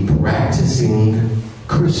need practicing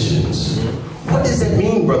Christians. What does that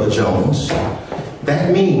mean, Brother Jones?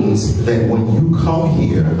 That means that when you come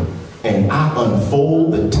here and I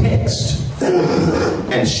unfold the text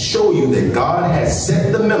and show you that God has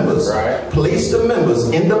set the members, placed the members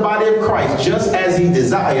in the body of Christ just as he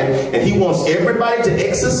desired, and he wants everybody to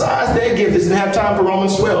exercise their gift. This doesn't have time for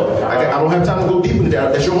Romans 12. I don't have time to go deep into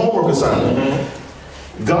that. That's your homework assignment.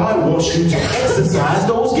 God wants you to exercise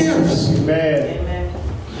those gifts. Amen.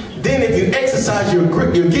 Then if you exercise your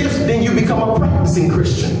gifts, then you become a practicing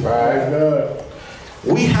Christian. Right.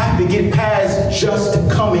 We have to get past just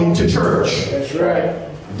coming to church. That's right.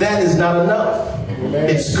 That is not enough. Amen.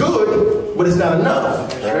 It's good, but it's not enough.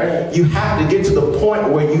 That's right. You have to get to the point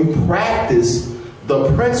where you practice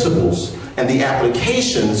the principles and the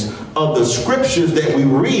applications of the scriptures that we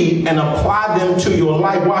read and apply them to your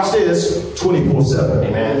life. Watch this, 24/7.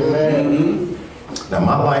 Amen. Now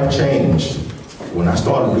my life changed when I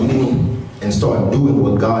started reading and started doing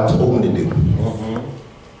what God told me to do.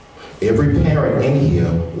 Every parent in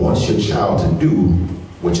here wants your child to do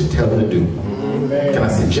what you tell them to do. Can I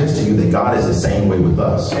suggest to you that God is the same way with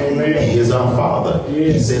us? Amen. He is our Father.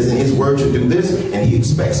 He says in his word to do this, and he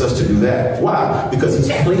expects us to do that. Why? Because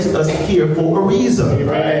he's placed us here for a reason.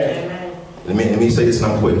 Amen. Let me say this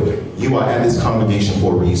and I'm quick. You are at this congregation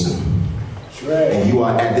for a reason. Right. And you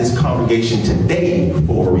are at this congregation today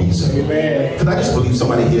for a reason. Amen. Because I just believe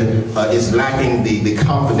somebody here is lacking the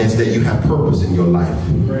confidence that you have purpose in your life.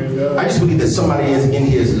 I just believe that somebody in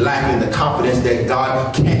here is lacking the confidence that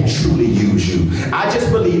God can truly use you. I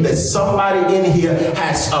just believe that somebody in here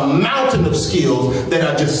has a mountain of skills that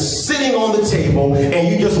are just sitting on the table and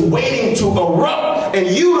you're just waiting to erupt and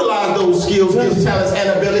utilize those skills, gifts, talents, and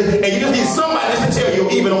abilities. And you just need somebody to tell you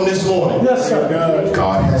even on this morning. Yes, sir.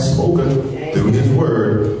 God has spoken through his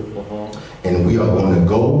word, and we are going to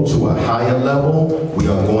go to a higher level. We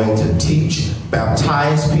are going to teach,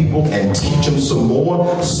 baptize people, and teach them some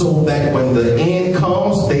more so that when the end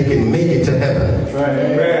comes, they can make it to heaven.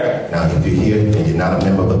 Right. Now, if you're here and you're not a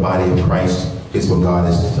member of the body of Christ, here's what God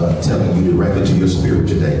is telling you directly to your spirit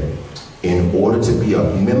today. In order to be a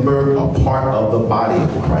member, a part of the body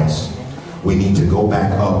of Christ, we need to go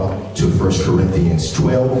back up to 1 Corinthians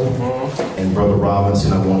 12. And Brother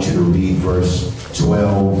Robinson, I want you to read verse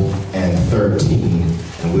 12 and 13.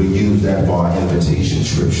 And we'll use that for our invitation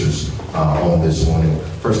scriptures on this morning.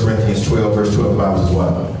 1 Corinthians 12, verse 12, the Bible says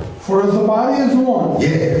what? For as the body is one,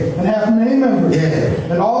 and hath many members,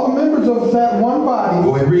 and all the members of that one body,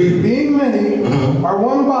 go ahead, read. Being many, are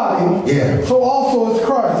one body, so also is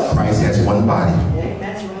Christ. Christ has one body,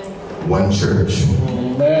 one church.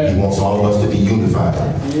 He wants all of us to be unified.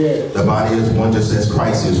 The body is one just as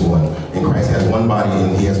Christ is one. And Christ has one body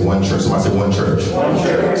and he has one church. Somebody say one church.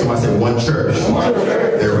 Somebody say one church.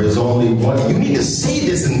 There is only one. You need to see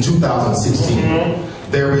this in 2016.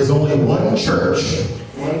 There is only one church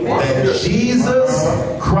that Jesus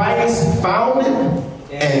Christ founded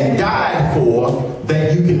and died for,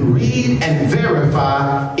 that you can read and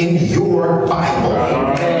verify in your Bible.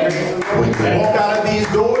 When you walk out of these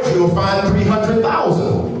doors, you'll find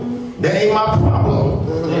 300,000. That ain't my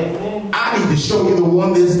problem. I need to show you the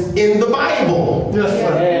one that's in the Bible.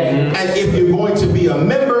 And if you're going to be a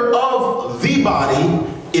member of the body,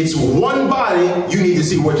 it's one body, you need to to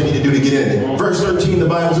see what you need to do to get in it. Verse 13, the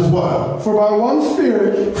Bible says what? For by one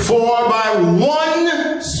Spirit. For by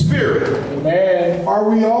one Spirit. Amen. Are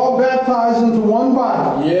we all baptized into one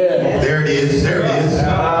body? Yeah. There it is. There it is.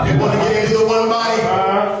 You want to get into the one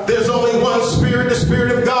body? There's only one Spirit, the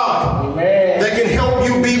Spirit of God. Amen. That can help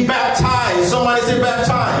you be baptized. Somebody say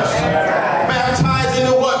baptized. Baptized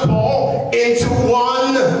into what, Paul? Into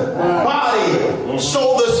one body.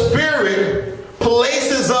 So the Spirit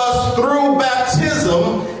places us through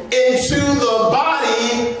baptism into the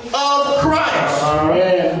body of Christ.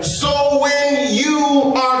 Amen. So when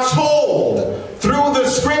you are told through the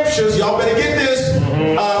scriptures, y'all better get this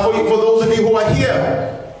for those of you who are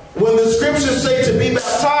here. When the scriptures say to be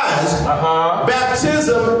baptized,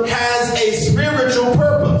 baptism has a spiritual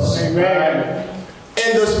purpose. Amen.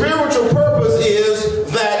 And the spiritual purpose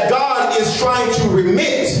is that God is trying to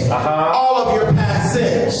remit all of your past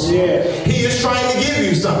sins. Yeah. He is trying to give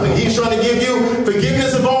you something. He's trying to give you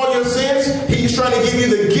forgiveness of all your sins. He's trying to give you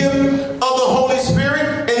the gift of the Holy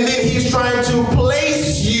Spirit. And then he's trying to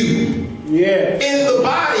place you in the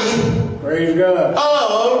body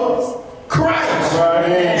of Christ.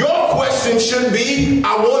 Right. Your question should be,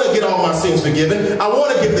 I want to get all my sins forgiven. I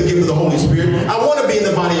want to get the gift of the Holy Spirit. I want to be in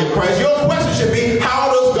the body of Christ. Your question should be,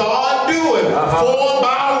 how does God do it? For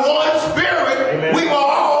by one Spirit, we were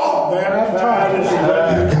all baptized. You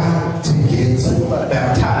got to get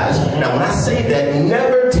baptized. Now, when I say that,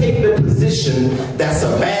 never take the position that's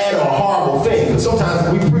a bad or horrible thing. Because sometimes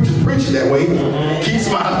we preachers preach it that way. Keep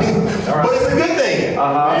smiling. But it's a good thing.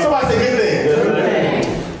 Somebody say good thing.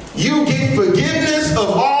 You get forgiveness of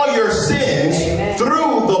all your sins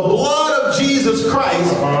through the blood of Jesus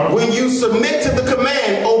Christ when you submit to the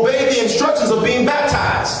command, obey the instructions of being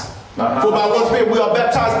baptized. For by one Spirit we are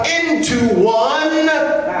baptized into one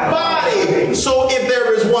body. So if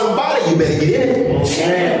there is one body, you better get in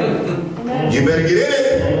it. You better get in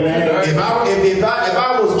it. If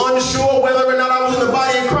I was unsure whether or not I was in the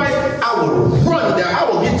body of Christ, I would run down.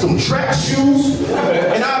 I would get some track shoes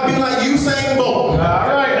and I'd be like Usain Bolt.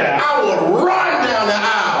 I would run down the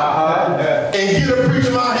aisle and get a preacher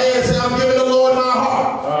in my hand and say, I'm giving the Lord my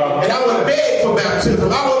heart. And I would beg for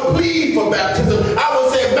baptism. I would plead for baptism. I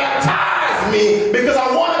would say, baptize me because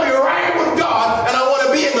I want to be right with God and I want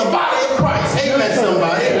to be in the body of Christ. Amen,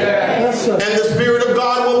 somebody. And the Spirit of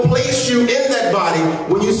God will place you in that body.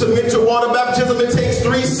 When you submit to water baptism, it takes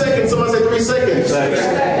 3 seconds. Somebody say 3 seconds.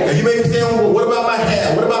 And you may be saying, well, what about my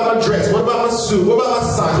hat? What about my dress? What about my suit? What about my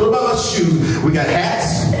socks? What about my shoes? We got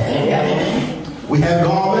hats. We have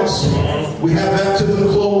garments. We have baptism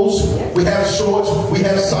clothes. We have shorts. We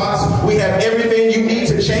have socks. We have everything you need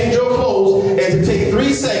to change your clothes and to take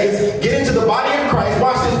 3 seconds, get into the body of Christ,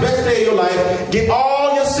 watch this best day of your life, get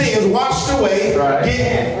all your sins washed away,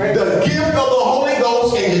 get the gift of the Holy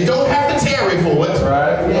Ghost, and you don't have to tarry for it.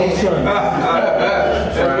 I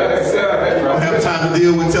don't have time to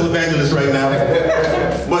deal with televangelists right now.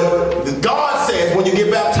 But God says when you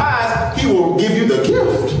get baptized, he will give you the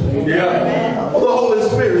gift of the Holy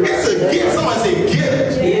Spirit. It's a gift. Somebody say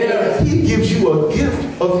gift. He gives you a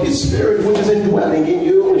gift of his Spirit, which is indwelling in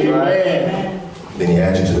you. Then he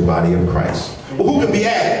adds you to the body of Christ. Well, who can be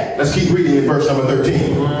added? Let's keep reading in verse number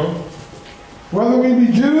 13. Whether we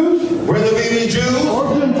be Jews, or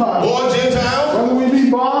Gentiles, whether we be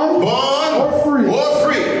bond, or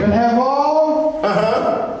free, and have all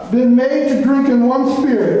been made to drink in one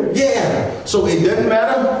Spirit. So it doesn't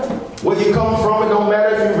matter where you come from. It don't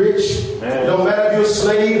matter if you're rich. It don't matter if you're a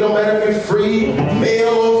slave. It don't matter if you're free,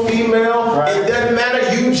 male or female. It doesn't matter.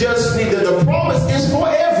 You just need the promise is for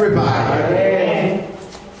everybody.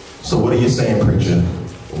 So what are you saying, preacher?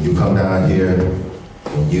 When you come down here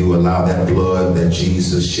and you allow that blood that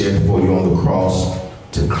Jesus shed for you on the cross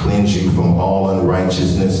to cleanse you from all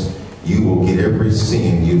unrighteousness, you will get every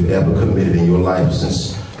sin you've ever committed in your life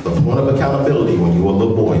since the point of accountability when you were a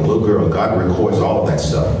little boy, little girl. God records all of that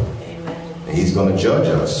stuff. Amen. And he's going to judge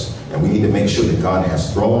us. And we need to make sure that God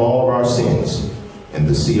has thrown all of our sins in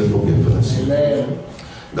the sea of forgiveness. Amen.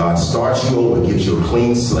 God starts you over, gives you a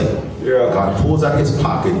clean slate. God pulls out his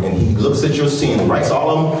pocket and he looks at your sin, writes all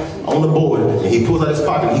of them on the board, and he pulls out his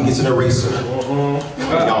pocket and he gets an eraser.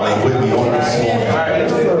 Y'all ain't with me on this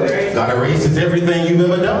morning. God erases everything you've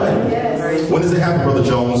ever done. When does it happen, Brother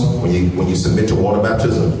Jones? When you submit to water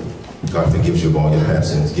baptism, God forgives you of all your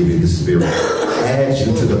past sins, give you the Spirit, adds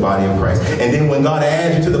you to the body of Christ. And then when God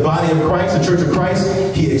adds you to the body of Christ, the Church of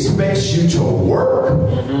Christ, he expects you to work.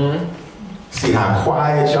 See how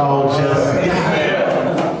quiet y'all just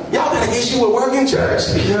got. Y'all got an issue with working,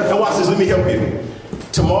 church. Now watch this, let me help you.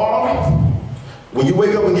 Tomorrow, When you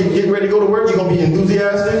wake up and get ready to go to work, you're going to be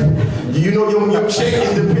enthusiastic. You know your check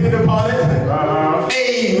is dependent upon it.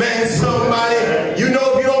 Amen, somebody. You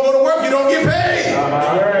know if you don't go to work, you don't get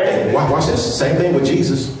paid. Watch this. Same thing with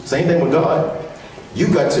Jesus. Same thing with God. You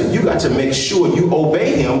got to make sure you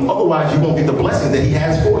obey him. Otherwise, you won't get the blessing that he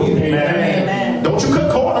has for you. Amen. Don't you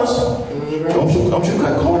cut corners. Don't you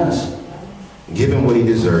cut corners. Give him what he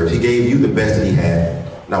deserves. He gave you the best that he had.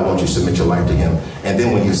 Now I want you to submit your life to him. And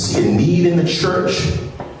then when you see a need in the church,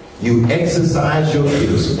 you exercise your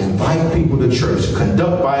gifts, invite people to church,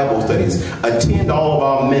 conduct Bible studies, attend all of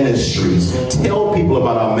our ministries, tell people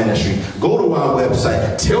about our ministry, go to our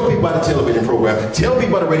website, tell people about the television program, tell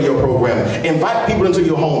people about the radio program, invite people into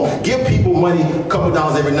your home, give people money, a couple of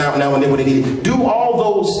dollars every now and then when they need it. Do all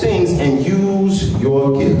those things and use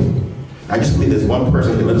your gift. I just believe there's one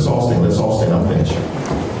person here. Let us all stand. I'm finished.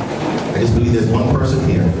 I just believe there's one person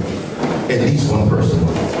here, at least one person,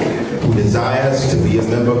 who desires to be a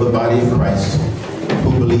member of the body of Christ,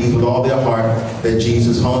 who believes with all their heart that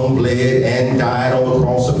Jesus hung, bled, and died on the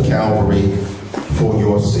cross of Calvary for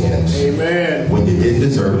your sins. Amen. When you didn't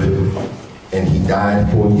deserve it, and he died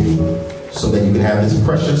for you, so that you can have this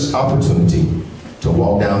precious opportunity to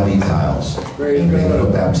walk down these aisles and make a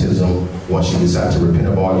baptism once you decide to repent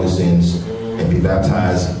of all your sins and be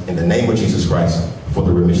baptized in the name of Jesus Christ for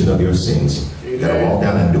the remission of your sins. You gotta walk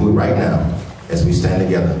down and do it right now as we stand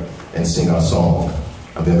together and sing our song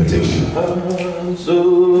of invitation. I'm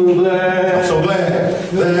so glad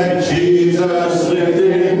that Jesus lived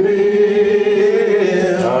in me.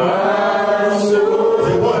 I'm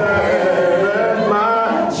so glad that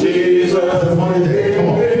my Jesus one day. Come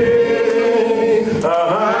on.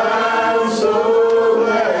 I'm so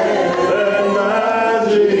glad that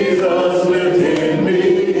my Jesus lived in me.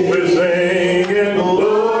 We're singing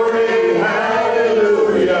glory,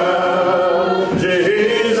 hallelujah.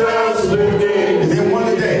 Jesus lived in me. Is there one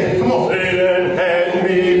today? Come on. Satan had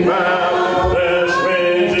me bound. That's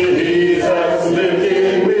when Jesus lived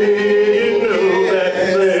in me. You knew that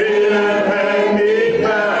Satan had me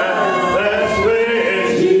bound. That's when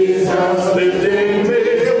Jesus lived in me.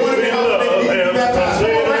 We love him.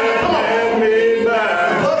 Satan had me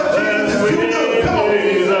bound. That's when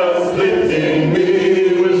Jesus lived in me.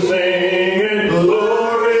 We're singing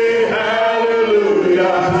glory,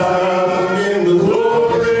 hallelujah.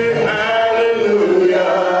 Glory, hallelujah.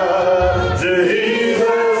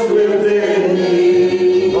 Jesus lived in me.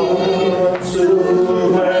 I'm so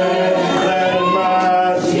glad that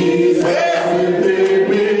my Jesus lived in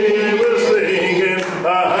me. We're singing,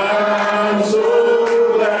 I'm so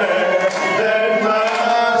glad that my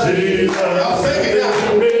Jesus lived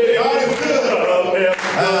in me. God is good.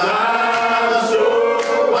 I'm so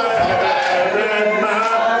glad that my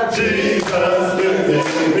Jesus lived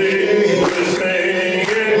in me. We're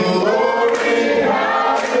singing glory,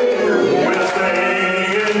 hallelujah. We're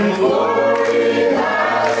singing glory,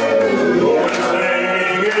 hallelujah. We're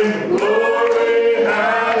singing glory,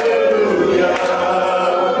 hallelujah.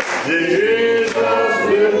 Jesus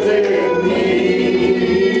lived in me.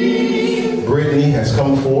 Brittany has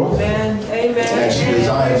come forth and she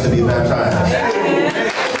desires to be baptized.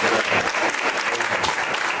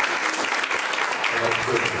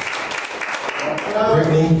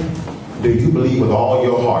 Brittany, do you believe with all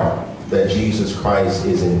your heart that Jesus Christ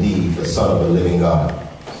is indeed the Son of the living God?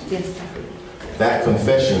 Yes, sir. That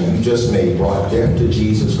confession you just made brought death to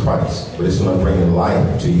Jesus Christ, but it's going to bring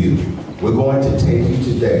life to you. We're going to take you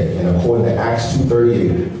today, and according to Acts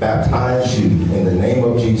 2:38, baptize you in the name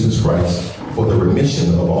of Jesus Christ for the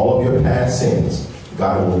remission of all of your past sins.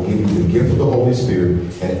 God will give you the gift of the Holy Spirit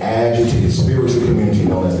and add you to his spiritual community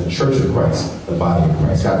known as the Church of Christ, the body of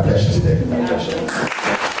Christ. God bless you today. God bless you.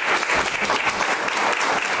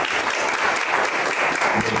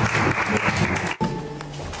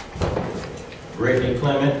 Brittany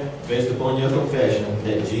Clement, based upon your confession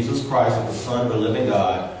that Jesus Christ is the Son of the living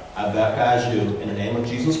God, I baptize you in the name of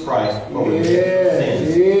Jesus Christ for remission of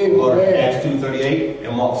sins. Go to Acts 2:38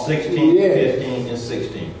 and Mark 16, 15, and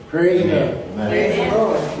 16. Praise Amen. God. Praise the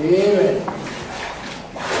Lord. Amen.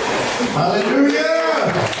 Hallelujah.